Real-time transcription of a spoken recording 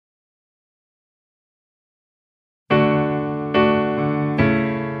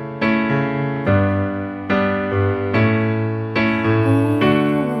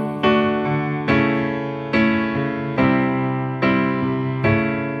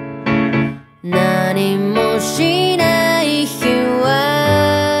何もしない日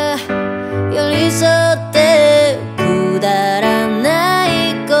は寄り添ってくだらな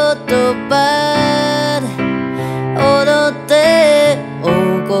い言葉で踊って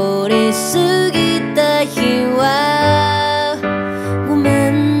怒りすぎた日はご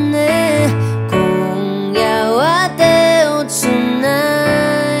めんね今夜は手をつ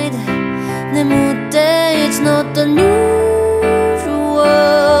ないで眠って It's not unusual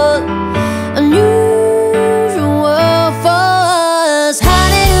unusual for us 跳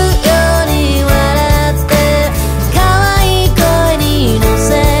ねるように笑って可愛い声に乗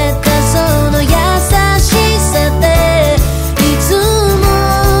せたその優しさでいつも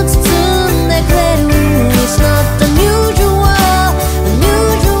包んでくれる It's not unusual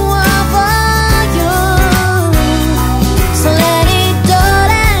unusual for you それにど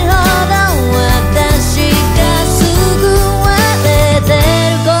れほど私が救われて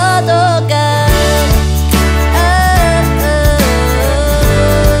ることか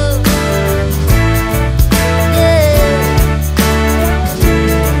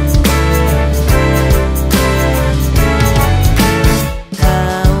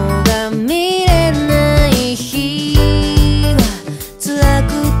顔が見れない日は辛く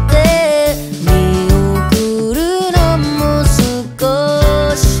て見送るのも少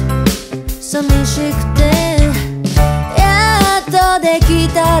し寂しくてやっとでき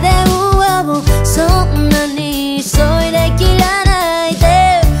た電話をそんなに急いで切らないで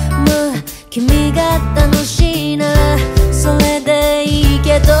まあ君が楽しいならそれでいい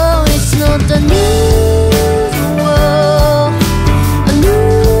けど It's not a new